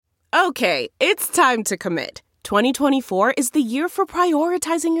Okay, it's time to commit. 2024 is the year for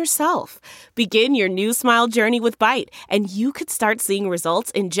prioritizing yourself. Begin your new smile journey with Byte, and you could start seeing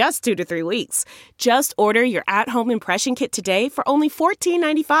results in just 2 to 3 weeks. Just order your at-home impression kit today for only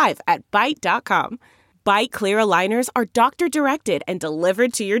 $14.95 at Byte.com. Byte Clear aligners are doctor-directed and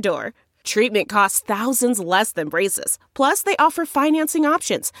delivered to your door. Treatment costs thousands less than braces. Plus, they offer financing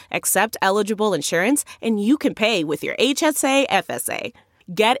options, accept eligible insurance, and you can pay with your HSA, FSA.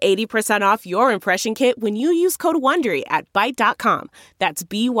 Get 80% off your impression kit when you use code WONDERY at Byte.com. That's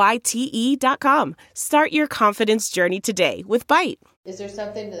BYTE.com. Start your confidence journey today with Byte. Is there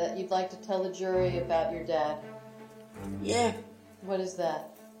something that you'd like to tell the jury about your dad? Yeah. What is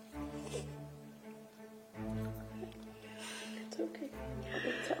that? It's okay.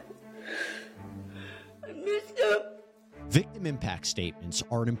 I missed him. Victim impact statements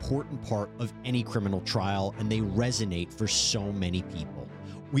are an important part of any criminal trial, and they resonate for so many people.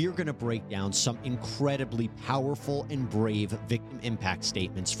 We are going to break down some incredibly powerful and brave victim impact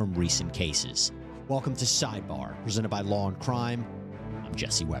statements from recent cases. Welcome to Sidebar, presented by Law and Crime. I'm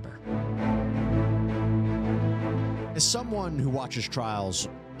Jesse Weber. As someone who watches trials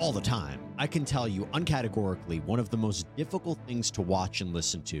all the time, I can tell you uncategorically one of the most difficult things to watch and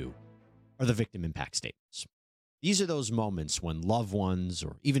listen to are the victim impact statements. These are those moments when loved ones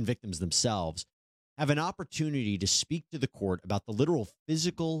or even victims themselves have an opportunity to speak to the court about the literal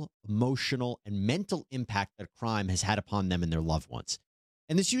physical, emotional, and mental impact that a crime has had upon them and their loved ones.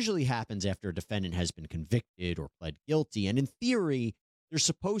 And this usually happens after a defendant has been convicted or pled guilty. And in theory, they're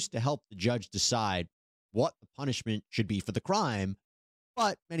supposed to help the judge decide what the punishment should be for the crime.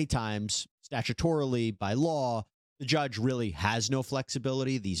 But many times, statutorily, by law, the judge really has no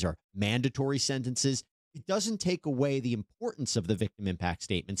flexibility. These are mandatory sentences. It doesn't take away the importance of the victim impact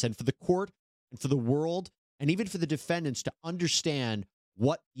statements, and for the court and for the world and even for the defendants to understand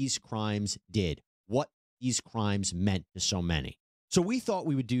what these crimes did, what these crimes meant to so many. So we thought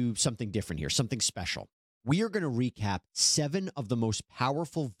we would do something different here, something special. We are going to recap 7 of the most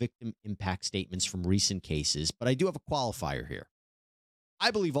powerful victim impact statements from recent cases, but I do have a qualifier here.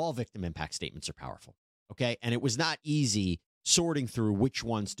 I believe all victim impact statements are powerful, okay? And it was not easy sorting through which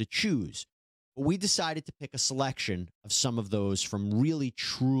ones to choose. But we decided to pick a selection of some of those from really,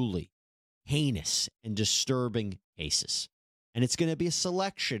 truly heinous and disturbing cases. And it's going to be a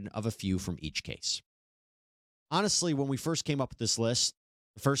selection of a few from each case. Honestly, when we first came up with this list,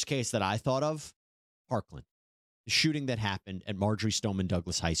 the first case that I thought of, Parkland, the shooting that happened at Marjory Stoneman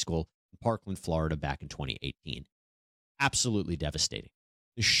Douglas High School in Parkland, Florida back in 2018. Absolutely devastating.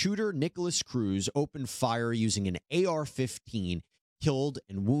 The shooter, Nicholas Cruz, opened fire using an AR-15, killed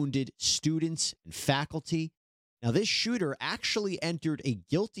and wounded students and faculty. Now, this shooter actually entered a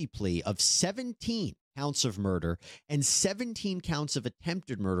guilty plea of 17 counts of murder and 17 counts of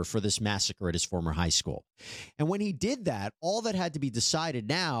attempted murder for this massacre at his former high school. And when he did that, all that had to be decided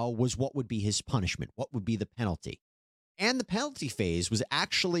now was what would be his punishment, what would be the penalty. And the penalty phase was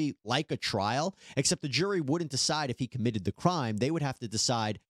actually like a trial, except the jury wouldn't decide if he committed the crime. They would have to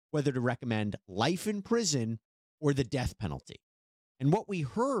decide whether to recommend life in prison or the death penalty. And what we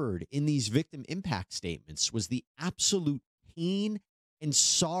heard in these victim impact statements was the absolute pain and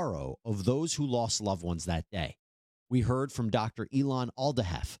sorrow of those who lost loved ones that day. We heard from Dr. Ilan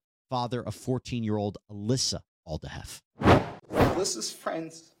Aldahef, father of 14-year-old Alyssa Aldahef. Alyssa's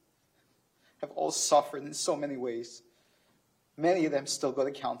friends have all suffered in so many ways. Many of them still go to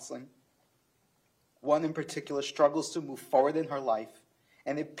counseling. One in particular struggles to move forward in her life,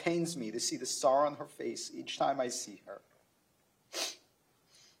 and it pains me to see the sorrow on her face each time I see her.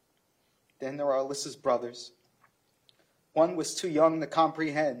 Then there are Alyssa's brothers. One was too young to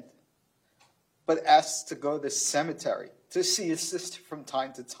comprehend, but asked to go to the cemetery to see his sister from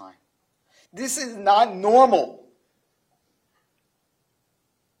time to time. This is not normal.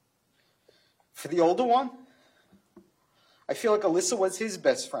 For the older one, I feel like Alyssa was his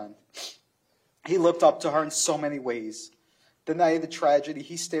best friend. He looked up to her in so many ways. The night of the tragedy,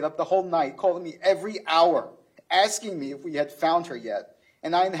 he stayed up the whole night, calling me every hour, asking me if we had found her yet.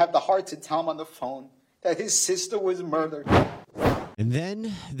 And I didn't have the heart to tell him on the phone that his sister was murdered. And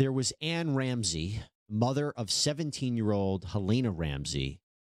then there was Ann Ramsey, mother of 17-year-old Helena Ramsey.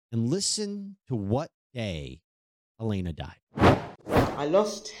 And listen to what day Helena died. I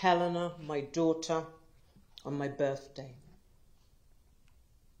lost Helena, my daughter, on my birthday.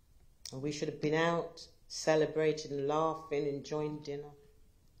 And we should have been out, celebrating, laughing, enjoying dinner,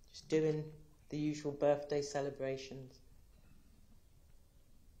 just doing the usual birthday celebrations.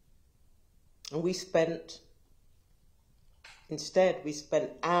 And we spent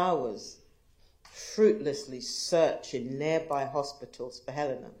hours fruitlessly searching nearby hospitals for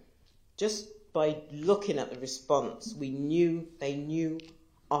Helena. Just by looking at the response, they knew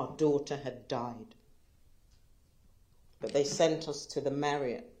our daughter had died. But they sent us to the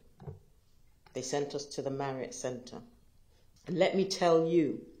Marriott. They sent us to the Marriott Center. And let me tell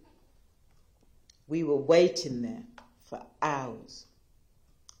you, we were waiting there for hours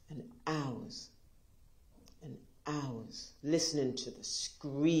and hours and hours, listening to the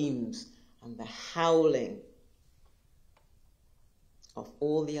screams and the howling of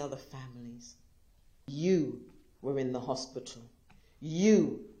all the other families. You were in the hospital.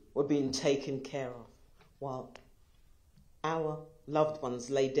 You were being taken care of while our loved ones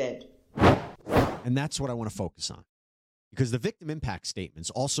lay dead. And that's what I want to focus on, because the victim impact statements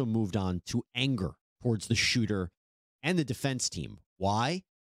also moved on to anger towards the shooter and the defense team. Why?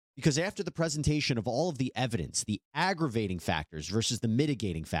 Because after the presentation of all of the evidence, the aggravating factors versus the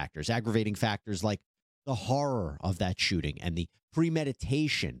mitigating factors, aggravating factors like the horror of that shooting and the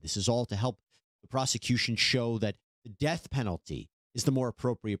premeditation, this is all to help the prosecution show that the death penalty is the more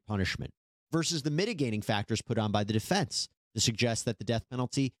appropriate punishment, versus the mitigating factors put on by the defense to suggest that the death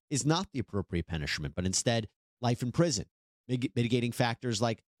penalty is not the appropriate punishment, but instead life in prison. Mitigating factors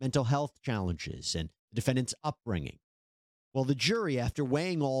like mental health challenges and the defendant's upbringing. Well, the jury, after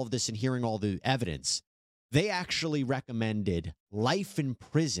weighing all of this and hearing all the evidence, they actually recommended life in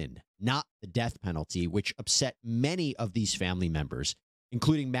prison, not the death penalty, which upset many of these family members,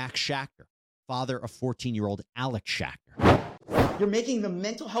 including Max Schachter, father of 14-year-old Alex Schachter. You're making the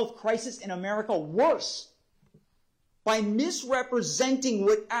mental health crisis in America worse by misrepresenting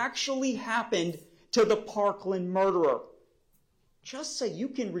what actually happened to the Parkland murderer, just so you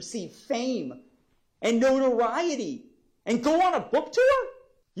can receive fame and notoriety and go on a book tour?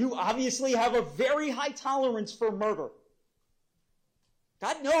 You obviously have a very high tolerance for murder.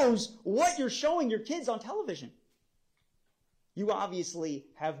 God knows what you're showing your kids on television. You obviously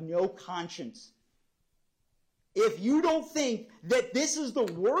have no conscience. If you don't think that this is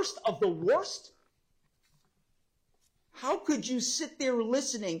the worst of the worst, how could you sit there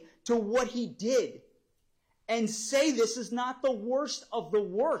listening to what he did and say this is not the worst of the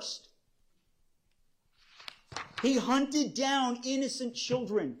worst? He hunted down innocent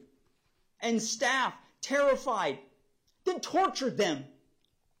children and staff, terrified, then tortured them,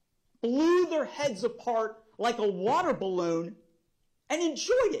 blew their heads apart like a water balloon, and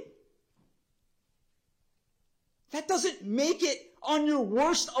enjoyed it. That doesn't make it on your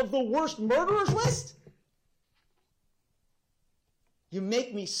worst of the worst murderers list? You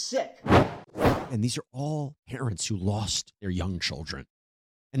make me sick. And these are all parents who lost their young children.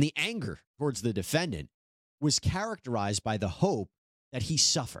 And the anger towards the defendant was characterized by the hope that he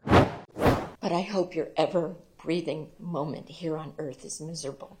suffer. But I hope your ever-breathing moment here on earth is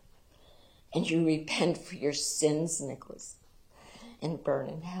miserable, and you repent for your sins, Nicholas, and burn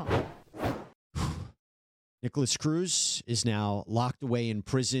in hell. Nicholas Cruz is now locked away in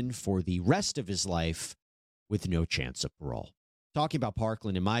prison for the rest of his life with no chance of parole. Talking about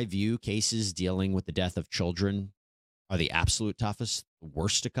Parkland, in my view, cases dealing with the death of children are the absolute toughest, the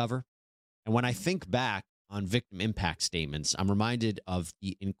worst to cover. And when I think back on victim impact statements, I'm reminded of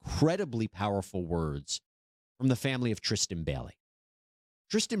the incredibly powerful words from the family of Tristan Bailey.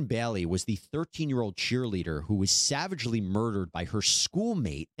 Tristan Bailey was the 13-year-old cheerleader who was savagely murdered by her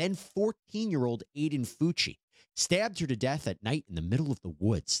schoolmate, then 14-year-old Aiden Fucci, stabbed her to death at night in the middle of the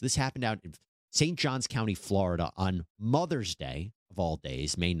woods. This happened out in St. Johns County, Florida on Mother's Day, of all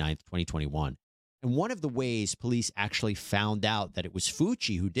days, May 9th, 2021. And one of the ways police actually found out that it was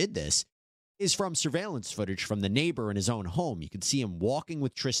Fucci who did this is from surveillance footage from the neighbor in his own home. You can see him walking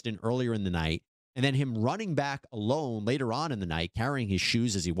with Tristan earlier in the night, and then him running back alone later on in the night, carrying his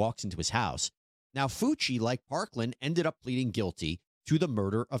shoes as he walks into his house. Now, Fucci, like Parkland, ended up pleading guilty to the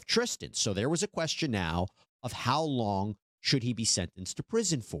murder of Tristan. So there was a question now of how long should he be sentenced to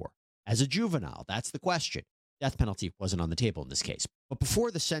prison for as a juvenile? That's the question. Death penalty wasn't on the table in this case. But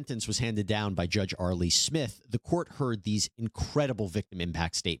before the sentence was handed down by Judge Arlie Smith, the court heard these incredible victim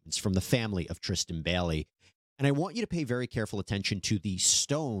impact statements from the family of Tristan Bailey. And I want you to pay very careful attention to the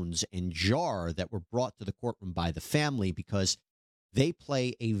stones and jar that were brought to the courtroom by the family, because they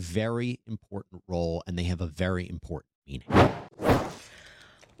play a very important role and they have a very important meaning.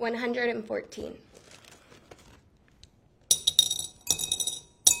 114.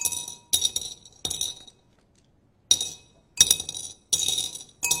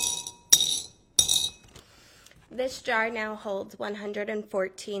 This jar now holds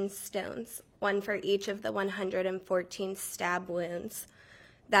 114 stones, one for each of the 114 stab wounds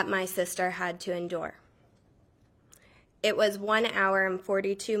that my sister had to endure. It was 1 hour and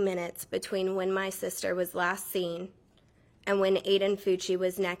 42 minutes between when my sister was last seen and when Aiden Fucci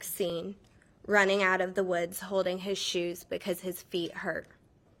was next seen, running out of the woods holding his shoes because his feet hurt.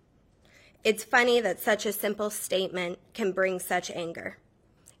 It's funny that such a simple statement can bring such anger.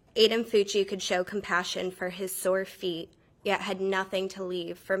 Aiden Fucci could show compassion for his sore feet, yet had nothing to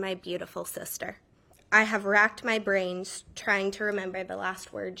leave for my beautiful sister. I have racked my brains trying to remember the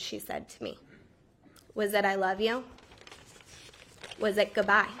last words she said to me. Was it "I love you"? Was it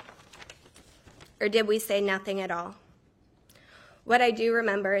goodbye? Or did we say nothing at all? What I do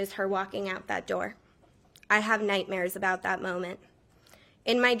remember is her walking out that door. I have nightmares about that moment.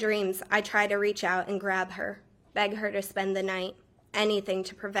 In my dreams, I try to reach out and grab her, beg her to spend the night, anything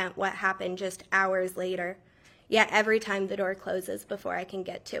to prevent what happened just hours later. Yet every time the door closes before I can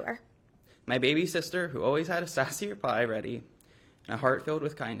get to her. My baby sister, who always had a sassy reply ready and a heart filled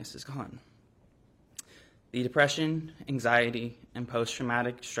with kindness, is gone. The depression, anxiety, and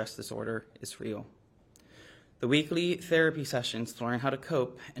post-traumatic stress disorder is real. The weekly therapy sessions to learn how to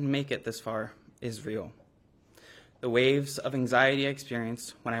cope and make it this far is real. The waves of anxiety I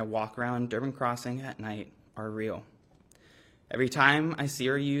experience when I walk around Durbin Crossing at night are real. Every time I see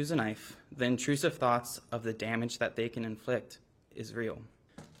her use a knife, the intrusive thoughts of the damage that they can inflict is real.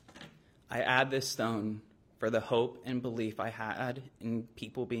 I add this stone for the hope and belief I had in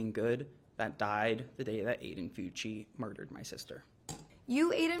people being good that died the day that Aiden Fucci murdered my sister.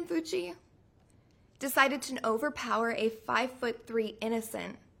 You, Aiden Fucci, decided to overpower a 5'3"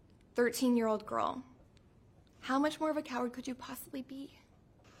 innocent 13-year-old girl. How much more of a coward could you possibly be?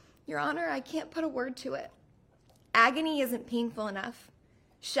 Your Honor, I can't put a word to it. Agony isn't painful enough.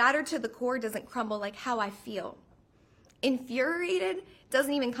 Shattered to the core doesn't crumble like how I feel. Infuriated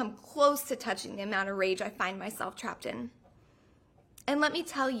doesn't even come close to touching the amount of rage I find myself trapped in. And let me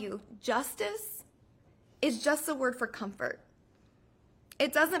tell you, justice is just a word for comfort.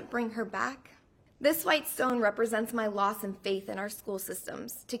 It doesn't bring her back. This white stone represents my loss in faith in our school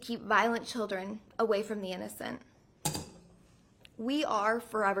systems to keep violent children away from the innocent. We are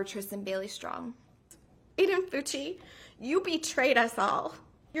forever Tristan Bailey strong. Aiden Fucci, you betrayed us all.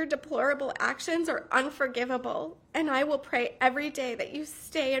 Your deplorable actions are unforgivable, and I will pray every day that you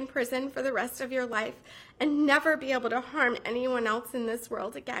stay in prison for the rest of your life and never be able to harm anyone else in this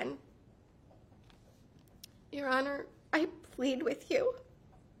world again. Your Honor, I plead with you.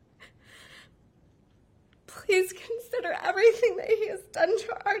 Please consider everything that he has done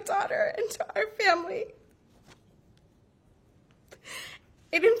to our daughter and to our family.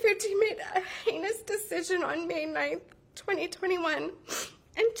 Aiden Fucci made a heinous decision on May 9th, 2021,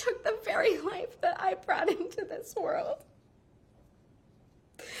 and took the very life that I brought into this world.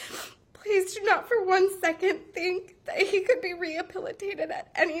 Please do not for 1 second think that he could be rehabilitated at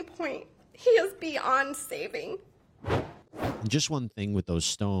any point. He is beyond saving. And just one thing with those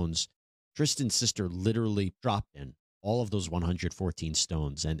stones, Tristan's sister literally dropped in all of those 114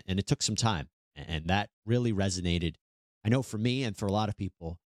 stones, and it took some time. And that really resonated, I know for me and for a lot of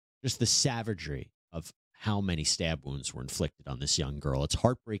people, just the savagery of how many stab wounds were inflicted on this young girl. It's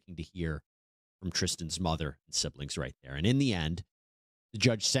heartbreaking to hear from Tristan's mother and siblings right there. And in the end, the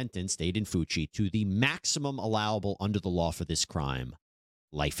judge sentenced Aiden Fucci to the maximum allowable under the law for this crime,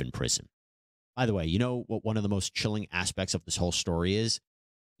 life in prison. By the way, you know what one of the most chilling aspects of this whole story is?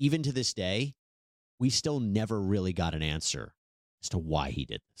 Even to this day, we still never really got an answer as to why he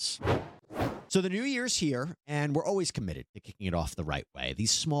did this. So the new year's here, and we're always committed to kicking it off the right way.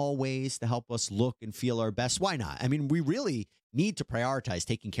 These small ways to help us look and feel our best. Why not? I mean, we really need to prioritize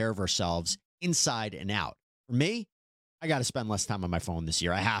taking care of ourselves inside and out. For me, I got to spend less time on my phone this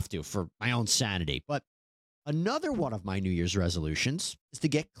year. I have to for my own sanity. But another one of my New Year's resolutions is to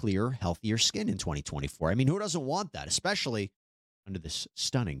get clearer, healthier skin in 2024. I mean, who doesn't want that, especially under this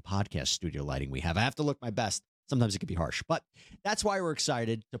stunning podcast studio lighting we have? I have to look my best. Sometimes it can be harsh, but that's why we're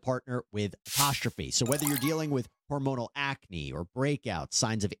excited to partner with Apostrophe. So whether you're dealing with hormonal acne or breakouts,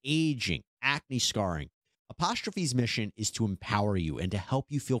 signs of aging, acne scarring, Apostrophe's mission is to empower you and to help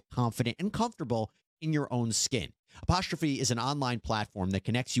you feel confident and comfortable in your own skin. Apostrophe is an online platform that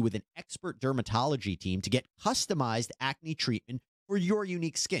connects you with an expert dermatology team to get customized acne treatment for your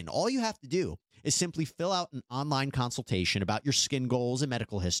unique skin. All you have to do is simply fill out an online consultation about your skin goals and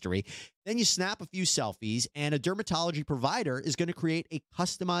medical history. Then you snap a few selfies, and a dermatology provider is going to create a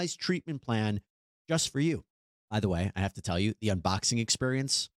customized treatment plan just for you. By the way, I have to tell you, the unboxing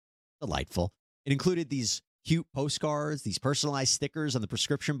experience, delightful. It included these cute postcards, these personalized stickers on the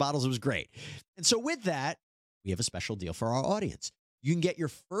prescription bottles. It was great. And so with that, we have a special deal for our audience. You can get your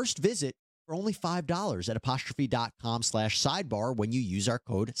first visit for only $5 at apostrophe.com/sidebar when you use our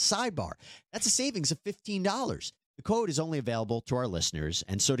code sidebar. That's a savings of $15. The code is only available to our listeners.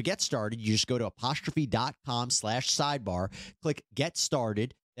 And so to get started, you just go to apostrophe.com/sidebar, click Get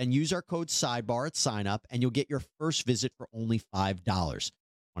Started, then use our code sidebar at sign up, and you'll get your first visit for only $5. I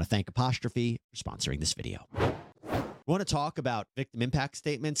want to thank Apostrophe for sponsoring this video. Want to talk about victim impact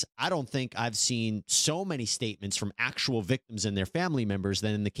statements? I don't think I've seen so many statements from actual victims and their family members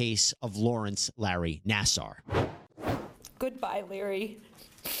than in the case of Lawrence Larry Nassar. Goodbye, Larry.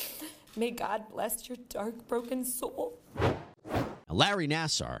 May God bless your dark, broken soul. Now, Larry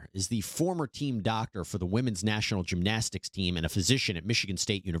Nassar is the former team doctor for the women's national gymnastics team and a physician at Michigan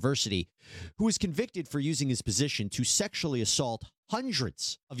State University who was convicted for using his position to sexually assault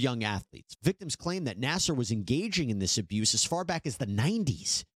hundreds of young athletes. Victims claim that Nassar was engaging in this abuse as far back as the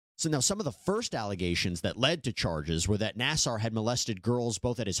 90s. So now some of the first allegations that led to charges were that Nassar had molested girls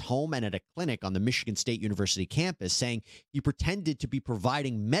both at his home and at a clinic on the Michigan State University campus, saying he pretended to be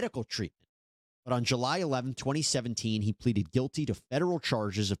providing medical treatment. But on July 11, 2017, he pleaded guilty to federal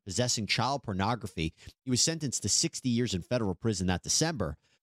charges of possessing child pornography. He was sentenced to 60 years in federal prison that December.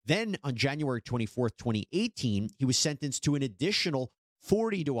 Then on January 24th, 2018, he was sentenced to an additional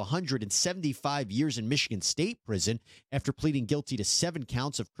 40 to 175 years in Michigan State prison after pleading guilty to 7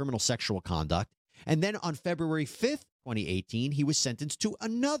 counts of criminal sexual conduct. And then on February 5th, 2018, he was sentenced to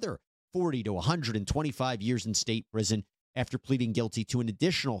another 40 to 125 years in state prison after pleading guilty to an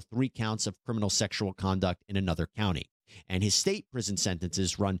additional 3 counts of criminal sexual conduct in another county. And his state prison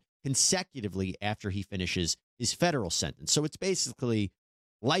sentences run consecutively after he finishes his federal sentence. So it's basically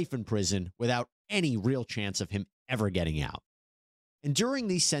life in prison without any real chance of him ever getting out. And during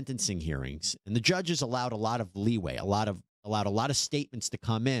these sentencing hearings, and the judges allowed a lot of leeway, allowed a lot of statements to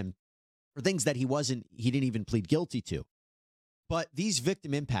come in for things that he didn't even plead guilty to. But these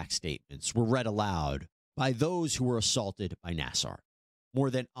victim impact statements were read aloud by those who were assaulted by Nassar.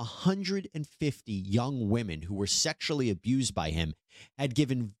 More than 150 young women who were sexually abused by him had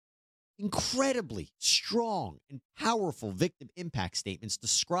given incredibly strong and powerful victim impact statements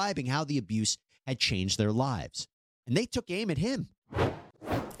describing how the abuse had changed their lives. And they took aim at him.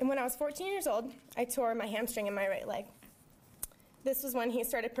 And when I was 14 years old, I tore my hamstring in my right leg. This was when he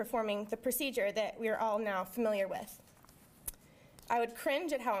started performing the procedure that we are all now familiar with. I would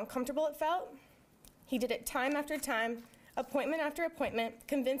cringe at how uncomfortable it felt. He did it time after time, appointment after appointment,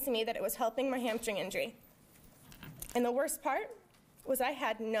 convincing me that it was helping my hamstring injury. And the worst part was I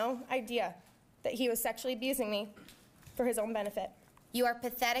had no idea that he was sexually abusing me for his own benefit. You are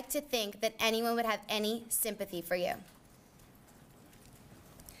pathetic to think that anyone would have any sympathy for you.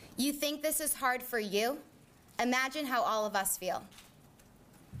 You think this is hard for you? Imagine how all of us feel.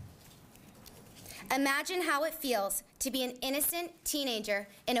 Imagine how it feels to be an innocent teenager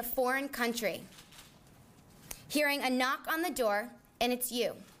in a foreign country, hearing a knock on the door, and it's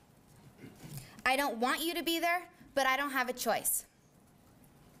you. I don't want you to be there, but I don't have a choice.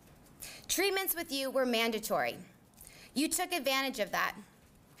 Treatments with you were mandatory. You took advantage of that.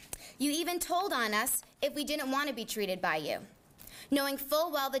 You even told on us if we didn't want to be treated by you, knowing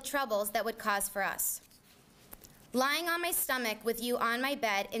full well the troubles that would cause for us. Lying on my stomach with you on my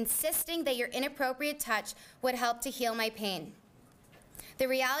bed, insisting that your inappropriate touch would help to heal my pain. The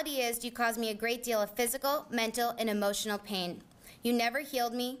reality is you caused me a great deal of physical, mental, and emotional pain. You never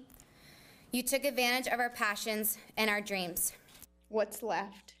healed me. You took advantage of our passions and our dreams. What's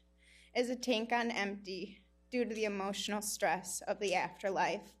left is a tank on empty due to the emotional stress of the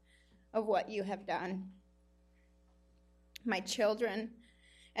afterlife of what you have done. My children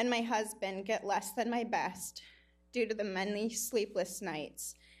and my husband get less than my best due to the many sleepless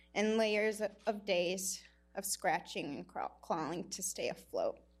nights and layers of days of scratching and clawing to stay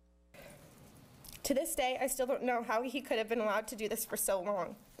afloat. To this day, I still don't know how he could have been allowed to do this for so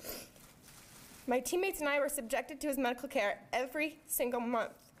long. My teammates and I were subjected to his medical care every single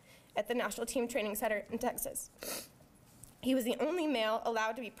month at the National Team Training Center in Texas. He was the only male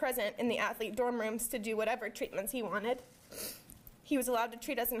allowed to be present in the athlete dorm rooms to do whatever treatments he wanted. He was allowed to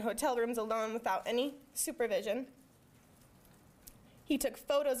treat us in hotel rooms alone without any supervision. He took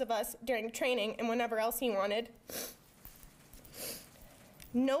photos of us during training and whenever else he wanted.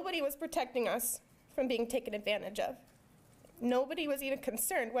 Nobody was protecting us from being taken advantage of. Nobody was even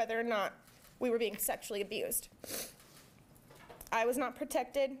concerned whether or not we were being sexually abused. I was not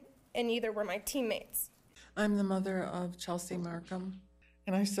protected, and neither were my teammates. I'm the mother of Chelsea Markham.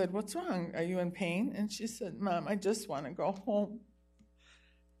 And I said, "What's wrong? Are you in pain?" And she said, "Mom, I just want to go home."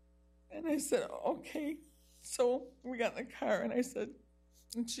 And I said, "Okay." So we got in the car, and I said,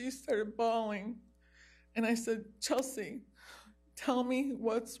 and she started bawling. And I said, "Chelsea, tell me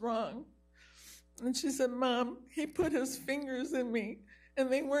what's wrong." And she said, "Mom, he put his fingers in me,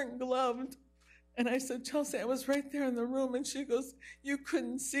 and they weren't gloved, And I said, Chelsea, I was right there in the room. And she goes, you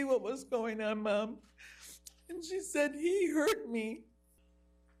couldn't see what was going on, Mom. And she said, he hurt me.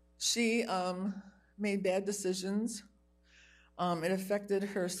 She made bad decisions. It affected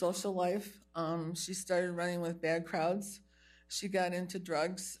her social life. She started running with bad crowds. She got into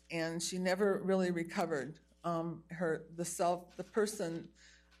drugs, and she never really recovered. The person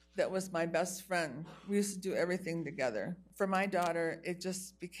that was my best friend, we used to do everything together. For my daughter, it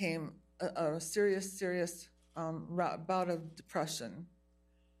just became a serious bout of depression.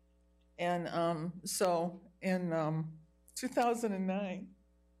 And so in 2009,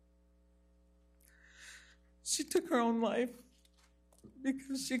 she took her own life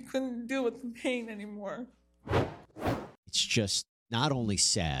because she couldn't deal with the pain anymore. It's just not only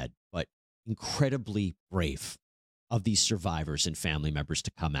sad, but incredibly brave of these survivors and family members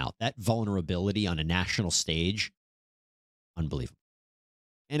to come out. That vulnerability on a national stage, unbelievable.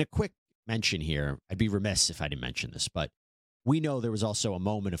 And a quick mention here, I'd be remiss if I didn't mention this, but we know there was also a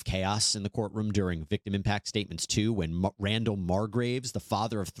moment of chaos in the courtroom during Victim Impact Statements 2 when Randall Margraves, the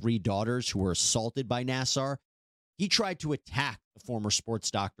father of 3 daughters who were assaulted by Nassar, he tried to attack the former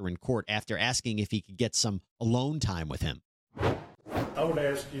sports doctor in court after asking if he could get some alone time with him. I would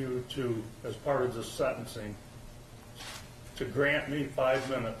ask you to, as part of this sentencing, to grant me 5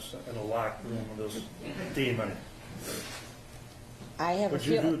 minutes in a locked room with this demon. I have Would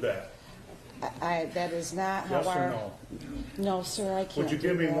you do that? That is not Yes how or our... no? No, sir, I can't. Would you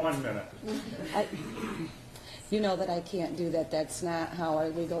give me that. 1 minute? You know that I can't do that. That's not how our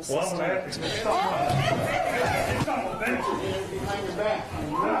legal system Well, I'm works. behind your back.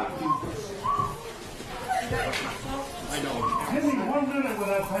 I know. Give me 1 minute when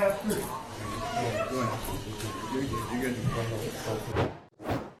I pass through.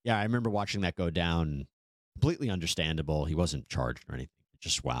 Yeah, I remember watching that go down. Completely understandable. He wasn't charged or anything.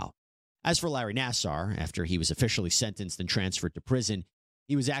 Just wow. As for Larry Nassar, after he was officially sentenced and transferred to prison,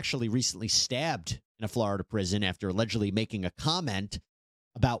 he was actually recently stabbed in a Florida prison after allegedly making a comment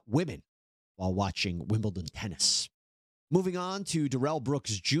about women while watching Wimbledon tennis. Moving on to Darrell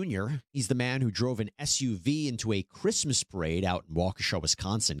Brooks Jr., he's the man who drove an SUV into a Christmas parade out in Waukesha,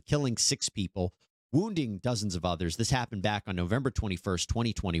 Wisconsin, killing 6 people, wounding dozens of others. This happened back on November 21st,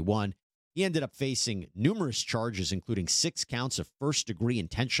 2021. He ended up facing numerous charges, including 6 counts of first-degree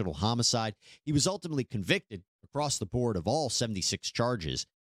intentional homicide. He was ultimately convicted across the board of all 76 charges.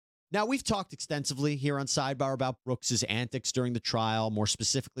 Now, we've talked extensively here on Sidebar about Brooks's antics during the trial, more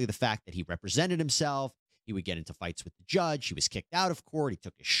specifically the fact that he represented himself. He would get into fights with the judge. He was kicked out of court. He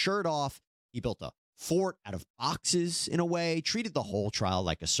took his shirt off. He built a fort out of boxes in a way, treated the whole trial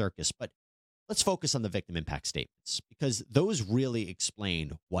like a circus. But let's focus on the victim impact statements because those really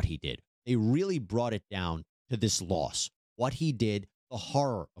explain what he did. They really brought it down to this loss, what he did, the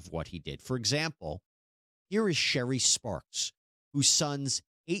horror of what he did. For example, here is Sherry Sparks, whose sons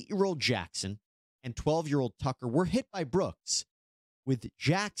 8-year-old Jackson and 12-year-old Tucker were hit by Brooks, with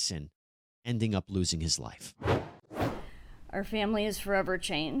Jackson ending up losing his life. Our family is forever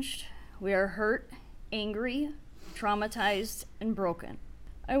changed. We are hurt, angry, traumatized, and broken.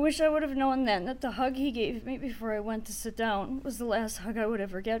 I wish I would have known then that the hug he gave me before I went to sit down was the last hug I would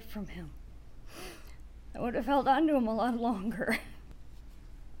ever get from him. I would have held on to him a lot longer.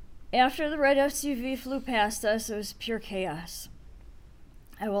 After the red SUV flew past us, it was pure chaos.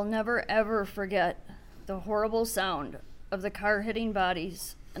 I will never, ever forget the horrible sound of the car hitting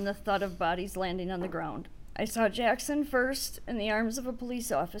bodies and the thud of bodies landing on the ground. I saw Jackson first in the arms of a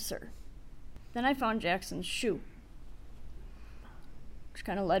police officer. Then I found Jackson's shoe, which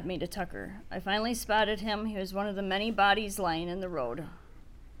kind of led me to Tucker. I finally spotted him. He was one of the many bodies lying in the road,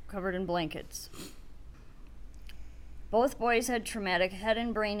 covered in blankets. Both boys had traumatic head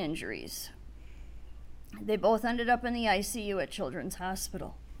and brain injuries. They both ended up in the ICU at Children's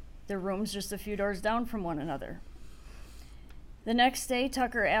Hospital. Their rooms just a few doors down from one another. The next day,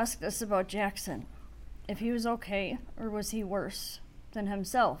 Tucker asked us about Jackson, if he was okay or was he worse than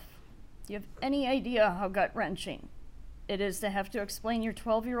himself. Do you have any idea how gut-wrenching it is to have to explain your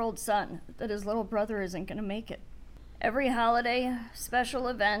 12-year-old son that his little brother isn't going to make it? Every holiday, special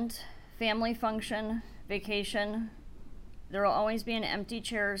event, family function, vacation, there will always be an empty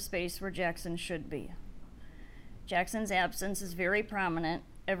chair or space where Jackson should be. Jackson's absence is very prominent.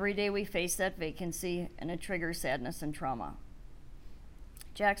 Every day we face that vacancy, and it triggers sadness and trauma.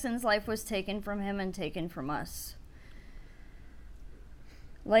 Jackson's life was taken from him and taken from us.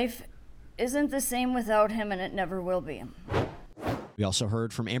 Life isn't the same without him, and it never will be. We also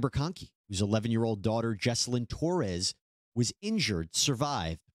heard from Amber Conkey, whose 11-year-old daughter, Jesselyn Torres, was injured,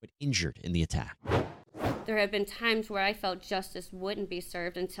 survived, but injured in the attack. There have been times where I felt justice wouldn't be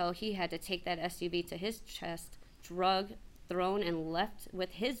served until he had to take that SUV to his chest, drugged, thrown, and left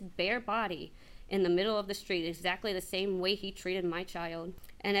with his bare body in the middle of the street, exactly the same way he treated my child.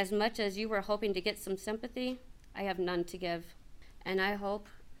 And as much as you were hoping to get some sympathy, I have none to give. And I hope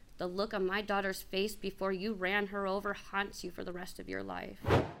the look on my daughter's face before you ran her over haunts you for the rest of your life.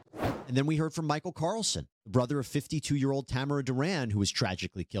 And then we heard from Michael Carlson, the brother of 52-year-old Tamara Duran, who was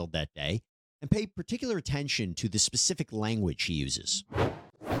tragically killed that day, and pay particular attention to the specific language he uses.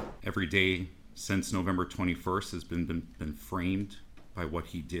 Every day since November 21st has been framed by what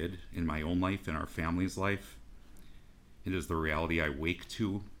he did in my own life and our family's life. It is the reality I wake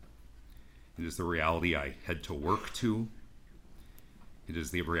to. It is the reality I head to work to. It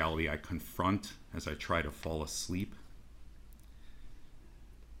is the reality I confront as I try to fall asleep.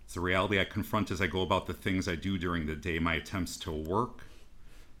 It's the reality I confront as I go about the things I do during the day, my attempts to work,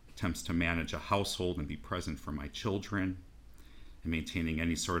 attempts to manage a household and be present for my children, and maintaining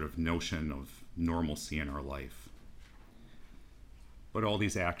any sort of notion of normalcy in our life. But all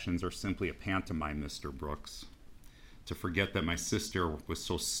these actions are simply a pantomime, Mr. Brooks, to forget that my sister was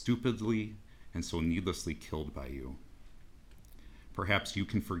so stupidly and so needlessly killed by you. Perhaps you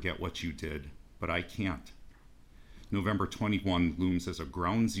can forget what you did, but I can't. November 21 looms as a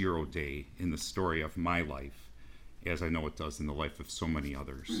ground zero day in the story of my life, as I know it does in the life of so many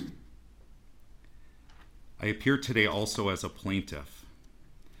others. I appear today also as a plaintiff.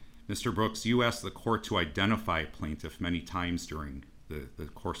 Mr. Brooks, you asked the court to identify a plaintiff many times during the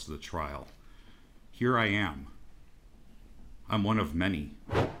course of the trial. Here I am. I'm one of many.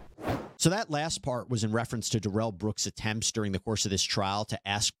 So that last part was in reference to Darrell Brooks' attempts during the course of this trial to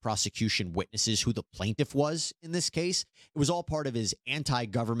ask prosecution witnesses who the plaintiff was in this case. It was all part of his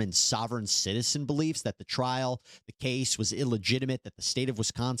anti-government sovereign citizen beliefs that the trial, the case was illegitimate, that the state of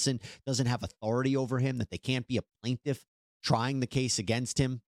Wisconsin doesn't have authority over him, that they can't be a plaintiff trying the case against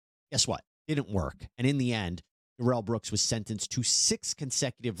him. Guess what? It didn't work. And in the end, Darrell Brooks was sentenced to 6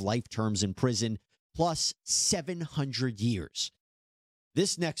 consecutive life terms in prison, plus 700 years.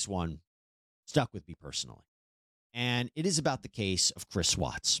 This next one stuck with me personally, and it is about the case of Chris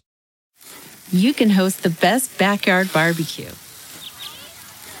Watts. You can host the best backyard barbecue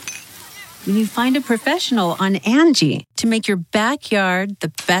when you find a professional on Angie to make your backyard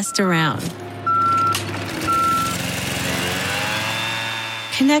the best around.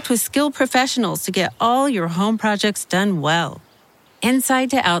 Connect with skilled professionals to get all your home projects done well. Inside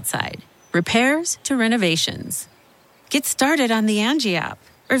to outside, repairs to renovations. Get started on the Angie app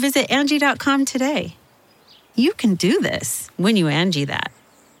or visit Angie.com today. You can do this when you Angie that.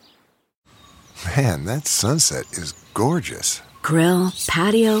 Man, that sunset is gorgeous. Grill,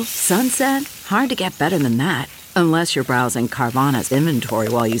 patio, sunset. Hard to get better than that. Unless you're browsing Carvana's inventory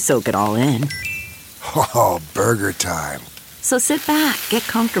while you soak it all in. Oh, burger time. So sit back, get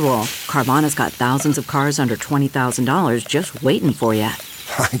comfortable. Carvana's got thousands of cars under $20,000 just waiting for you.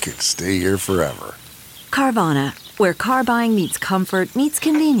 I could stay here forever. Carvana, where car buying meets comfort, meets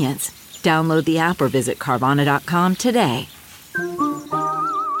convenience. Download the app or visit Carvana.com today.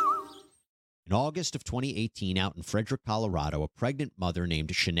 In August of 2018, out in Frederick, Colorado, a pregnant mother named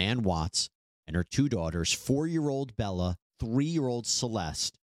Shanann Watts and her 2 daughters, 4-year-old Bella, 3-year-old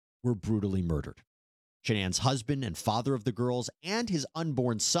Celeste, were brutally murdered. Shanann's husband and father of the girls and his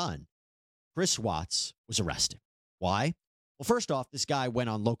unborn son, Chris Watts, was arrested. Why? Well, first off, this guy went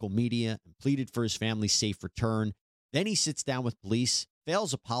on local media and pleaded for his family's safe return. Then he sits down with police,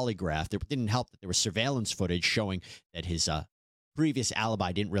 fails a polygraph. It didn't help that there was surveillance footage showing that his previous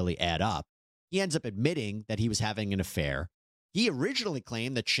alibi didn't really add up. He ends up admitting that he was having an affair. He originally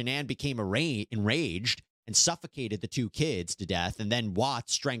claimed that Shanann became enraged and suffocated the 2 kids to death, and then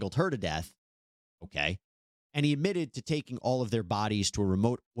Watts strangled her to death. Okay. And he admitted to taking all of their bodies to a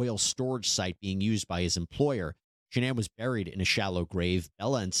remote oil storage site being used by his employer. Shanann was buried in a shallow grave.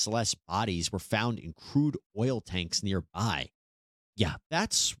 Bella and Celeste's bodies were found in crude oil tanks nearby. Yeah,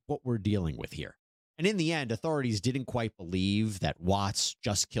 that's what we're dealing with here. And in the end, authorities didn't quite believe that Watts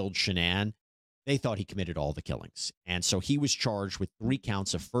just killed Shanann. They thought he committed all the killings. And so he was charged with 3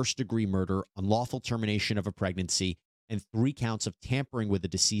 counts of first-degree murder, unlawful termination of a pregnancy, and 3 counts of tampering with a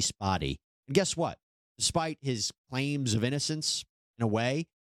deceased body. And guess what? Despite his claims of innocence, in a way,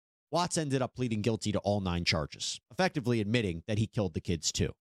 Watts ended up pleading guilty to all 9 charges, effectively admitting that he killed the kids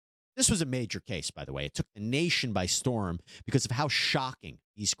too. This was a major case, by the way. It took the nation by storm because of how shocking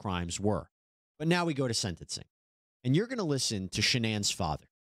these crimes were. But now we go to sentencing. And you're going to listen to Shanann's father,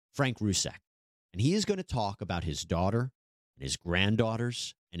 Frank Rusak. And he is going to talk about his daughter and his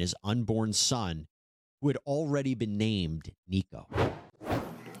granddaughters and his unborn son, who had already been named Nico.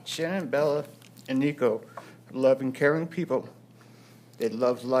 Shanann and Bella and Nico love and caring people. They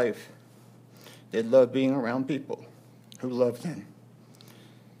love life. They love being around people who love them.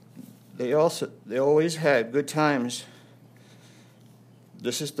 They always had good times.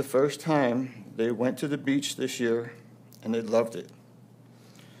 This is the first time they went to the beach this year, and they loved it.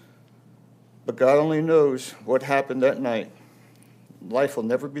 But God only knows what happened that night. Life will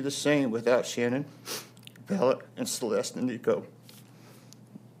never be the same without Shannon, Bella, and Celeste and Nico.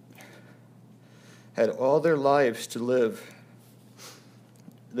 Had all their lives to live.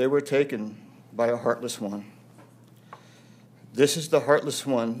 They were taken by a heartless one. This is the heartless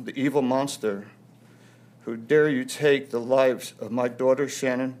one, the evil monster, who dare you take the lives of my daughter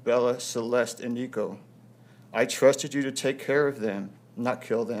Shannon, Bella, Celeste, and Nico. I trusted you to take care of them, not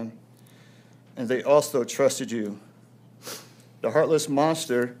kill them. And they also trusted you. The heartless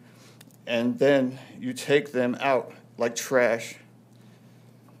monster, and then you take them out like trash.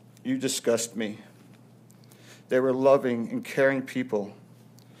 You disgust me. They were loving and caring people.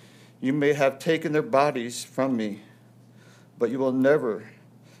 You may have taken their bodies from me, but you will never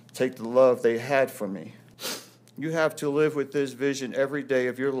take the love they had for me. You have to live with this vision every day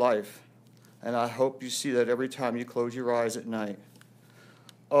of your life, and I hope you see that every time you close your eyes at night.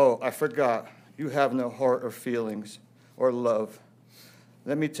 Oh, I forgot. You have no heart or feelings or love.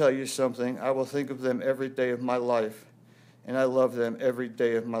 Let me tell you something. I will think of them every day of my life, and I love them every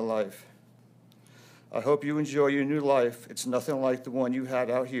day of my life. I hope you enjoy your new life. It's nothing like the one you had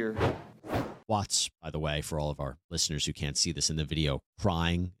out here. Watts, by the way, for all of our listeners who can't see this in the video,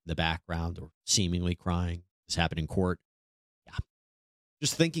 crying in the background or seemingly crying. This happened in court. Yeah.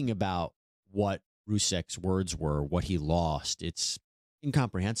 Just thinking about what Rusek's words were, what he lost, it's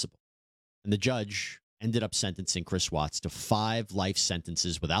incomprehensible. And the judge ended up sentencing Chris Watts to 5 life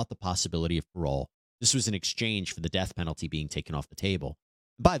sentences without the possibility of parole. This was in exchange for the death penalty being taken off the table.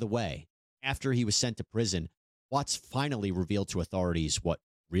 And by the way, after he was sent to prison, Watts finally revealed to authorities what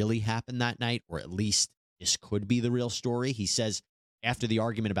really happened that night, or at least this could be the real story. He says after the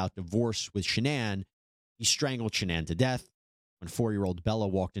argument about divorce with Shanann, he strangled Shanann to death. When 4-year-old Bella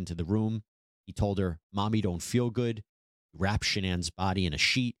walked into the room, he told her, "Mommy don't feel good." He wrapped Shanann's body in a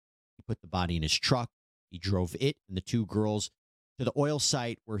sheet. He put the body in his truck. He drove it and the 2 girls to the oil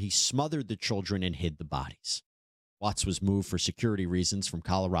site where he smothered the children and hid the bodies. Watts was moved for security reasons from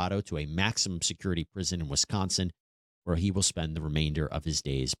Colorado to a maximum security prison in Wisconsin, where he will spend the remainder of his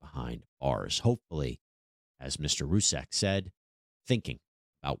days behind bars. Hopefully, as Mr. Rusek said, thinking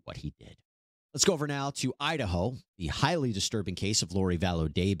about what he did. Let's go over now to Idaho, the highly disturbing case of Lori Vallow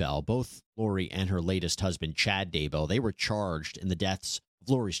Daybell. Both Lori and her latest husband, Chad Daybell, they were charged in the deaths of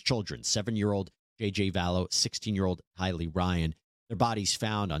Lori's children, 7-year-old J.J. Vallow, 16-year-old Tylee Ryan. Their bodies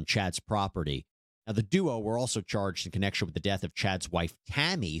found on Chad's property. Now, the duo were also charged in connection with the death of Chad's wife,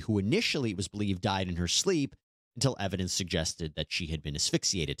 Tammy, who initially it was believed died in her sleep until evidence suggested that she had been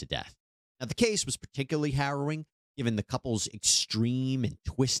asphyxiated to death. Now, the case was particularly harrowing given the couple's extreme and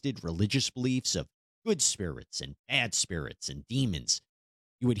twisted religious beliefs of good spirits and bad spirits and demons.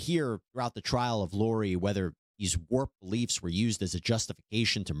 You would hear throughout the trial of Lori whether these warped beliefs were used as a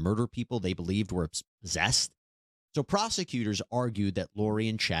justification to murder people they believed were possessed. So prosecutors argued that Lori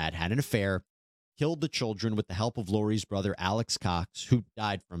and Chad had an affair, killed the children with the help of Lori's brother, Alex Cox, who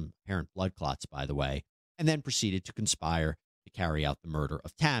died from apparent blood clots, by the way, and then proceeded to conspire to carry out the murder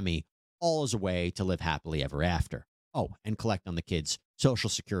of Tammy, all as a way to live happily ever after. Oh, and collect on the kids' Social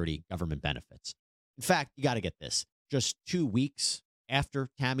Security government benefits. In fact, you got to get this. Just 2 weeks after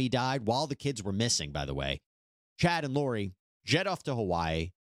Tammy died, while the kids were missing, by the way, Chad and Lori jet off to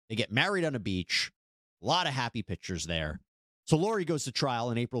Hawaii. They get married on a beach. A lot of happy pictures there. So Lori goes to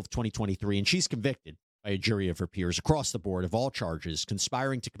trial in April of 2023, and she's convicted by a jury of her peers across the board of all charges,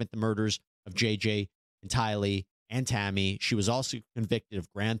 conspiring to commit the murders of JJ and Tylee and Tammy. She was also convicted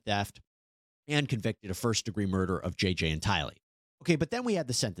of grand theft and convicted of first-degree murder of JJ and Tylee. Okay, but then we had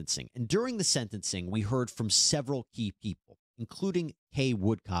the sentencing. And during the sentencing, we heard from several key people, including Kay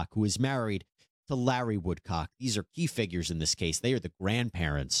Woodcock, who is married to Larry Woodcock. These are key figures in this case. They are the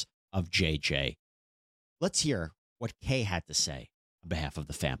grandparents of JJ. Let's hear what Kay had to say on behalf of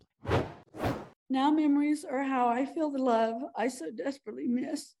the family. Now memories are how I feel the love I so desperately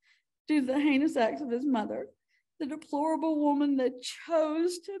miss due to the heinous acts of his mother, the deplorable woman that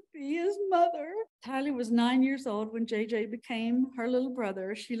chose to be his mother. Tylee was 9 years old when JJ became her little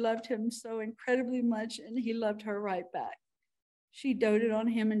brother. She loved him so incredibly much, and he loved her right back. She doted on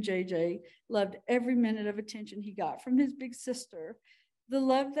him, and JJ loved every minute of attention he got from his big sister. The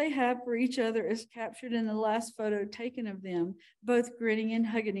love they have for each other is captured in the last photo taken of them, both grinning and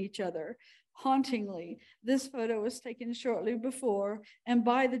hugging each other, Hauntingly, this photo was taken shortly before and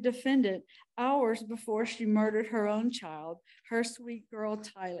by the defendant hours before she murdered her own child, her sweet girl,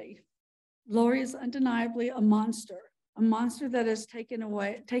 Tylee. Lori is undeniably a monster that has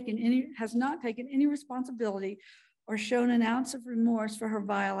not taken any responsibility or shown an ounce of remorse for her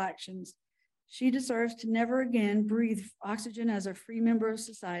vile actions. She deserves to never again breathe oxygen as a free member of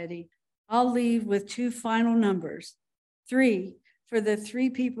society. I'll leave with 2 final numbers. 3 for the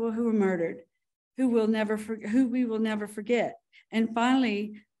 3 people who were murdered, who we will never forget. And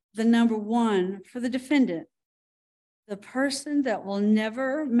finally, the number 1 for the defendant, the person that will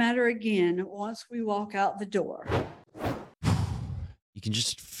never matter again once we walk out the door. You can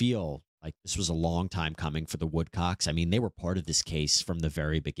just feel like this was a long time coming for the Woodcocks. I mean, they were part of this case from the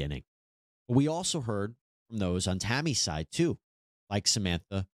very beginning. But we also heard from those on Tammy's side, too, like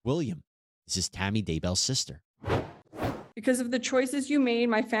Samantha William. This is Tammy Daybell's sister. Because of the choices you made,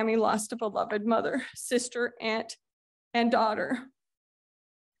 my family lost a beloved mother, sister, aunt, and daughter.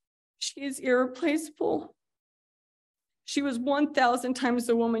 She is irreplaceable. She was 1,000 times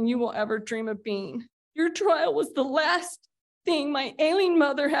the woman you will ever dream of being. Your trial was the last thing my ailing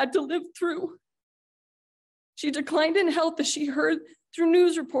mother had to live through. She declined in health as she heard through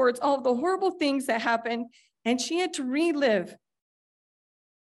news reports all of the horrible things that happened, and she had to relive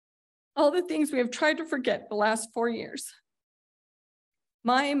all the things we have tried to forget the last 4 years.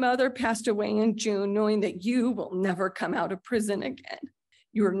 My mother passed away in June, knowing that you will never come out of prison again.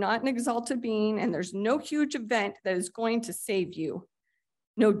 You are not an exalted being, and there's no huge event that is going to save you.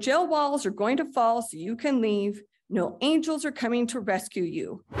 No jail walls are going to fall so you can leave. No angels are coming to rescue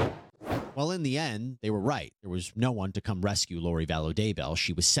you. Well, in the end, they were right. There was no one to come rescue Lori Vallow Daybell.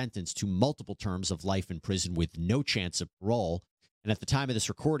 She was sentenced to multiple terms of life in prison with no chance of parole. And at the time of this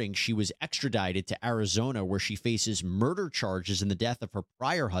recording, she was extradited to Arizona, where she faces murder charges in the death of her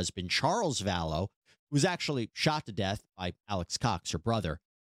prior husband, Charles Vallow, who was actually shot to death by Alex Cox, her brother.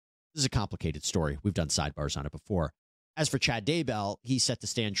 This is a complicated story. We've done sidebars on it before. As for Chad Daybell, he's set to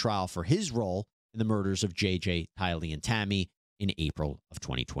stand trial for his role in the murders of JJ, Tylee, and Tammy in April of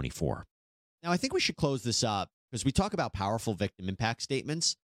 2024. Now, I think we should close this up because we talk about powerful victim impact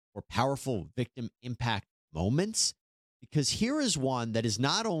statements or powerful victim impact moments, because here is one that is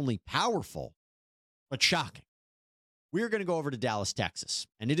not only powerful, but shocking. We're going to go over to Dallas, Texas,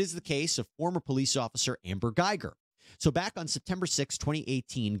 and it is the case of former police officer Amber Geiger. So back on September 6,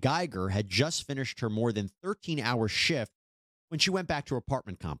 2018, Geiger had just finished her more than 13-hour shift when she went back to her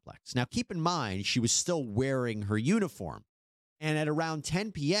apartment complex. Now, keep in mind, she was still wearing her uniform. And at around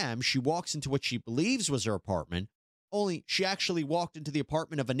 10 p.m., she walks into what she believes was her apartment, only she actually walked into the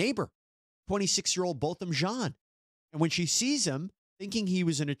apartment of a neighbor, 26-year-old Botham Jean. And when she sees him, thinking he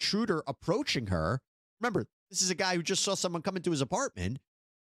was an intruder approaching her, remember, this is a guy who just saw someone come into his apartment,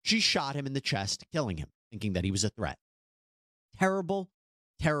 she shot him in the chest, killing him, thinking that he was a threat. Terrible,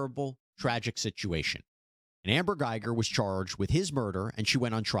 terrible, tragic situation. And Amber Geiger was charged with his murder, and she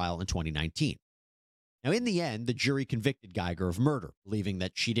went on trial in 2019. Now, in the end, the jury convicted Geiger of murder, believing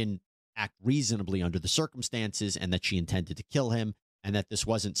that she didn't act reasonably under the circumstances and that she intended to kill him and that this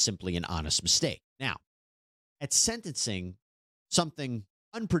wasn't simply an honest mistake. Now, at sentencing, something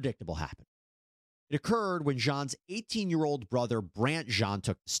unpredictable happened. It occurred when Jean's 18-year-old brother, Brant Jean,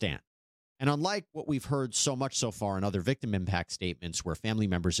 took the stand. And unlike what we've heard so much so far in other victim impact statements where family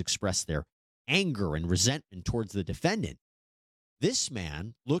members express their anger and resentment towards the defendant, this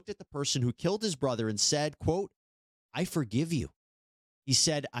man looked at the person who killed his brother and said, quote, "I forgive you." He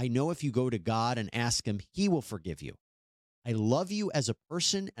said, "I know if you go to God and ask him, he will forgive you. I love you as a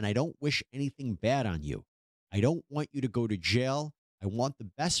person and I don't wish anything bad on you. I don't want you to go to jail. I want the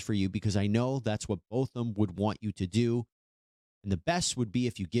best for you because I know that's what both of them would want you to do. And the best would be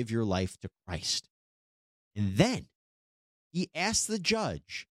if you give your life to Christ." And then he asked the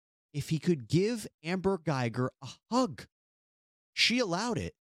judge if he could give Amber Geiger a hug. She allowed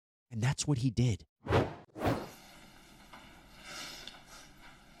it, and that's what he did.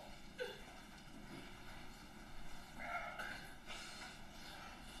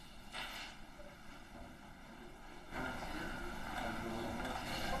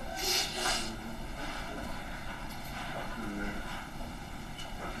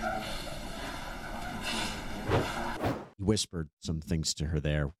 He whispered some things to her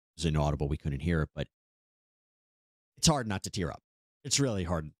there. It was inaudible. We couldn't hear it, but it's hard not to tear up. It's really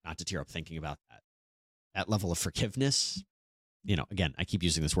hard not to tear up thinking about that. That level of forgiveness, you know, again, I keep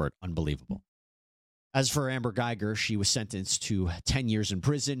using this word, unbelievable. As for Amber Geiger, she was sentenced to 10 years in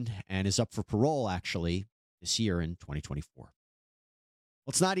prison and is up for parole, actually, this year in 2024. Well,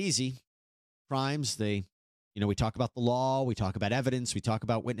 it's not easy. Crimes, they We talk about the law, we talk about evidence, we talk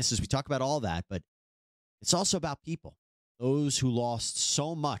about witnesses, we talk about all that, but it's also about people, those who lost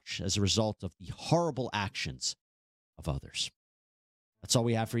so much as a result of the horrible actions of others. That's all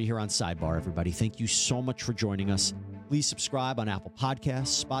we have for you here on Sidebar, everybody. Thank you so much for joining us. Please subscribe on Apple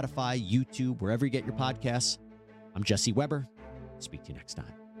Podcasts, Spotify, YouTube, wherever you get your podcasts. I'm Jesse Weber. Speak to you next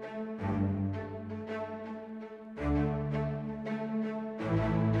time.